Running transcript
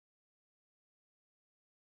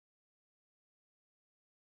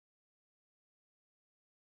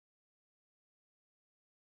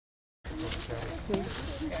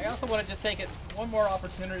I also want to just take one more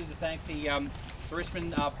opportunity to thank the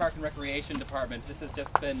Richmond Park and Recreation Department. This has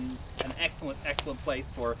just been an excellent place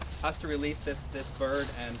for us to release this bird,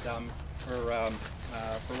 and for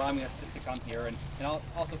allowing us to come here. And I'll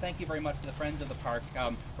also thank you very much to the Friends of the Park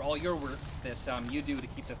for all your work that you do to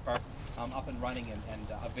keep this park up and running and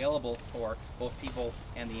available for both people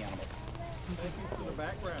and the animals. Thank you for the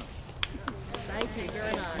background. Thank you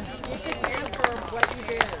very much. Thank you for what you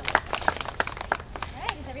do. All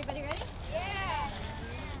right, is everybody ready? Yeah.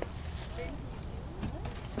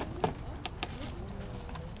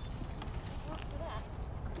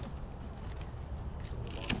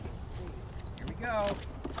 Here we go.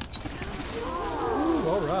 Ooh,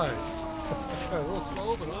 all right. A little slow,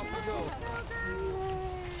 but off we go.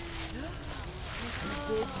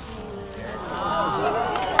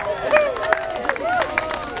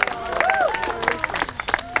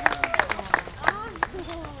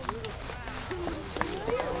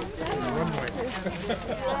 One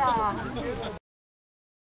way.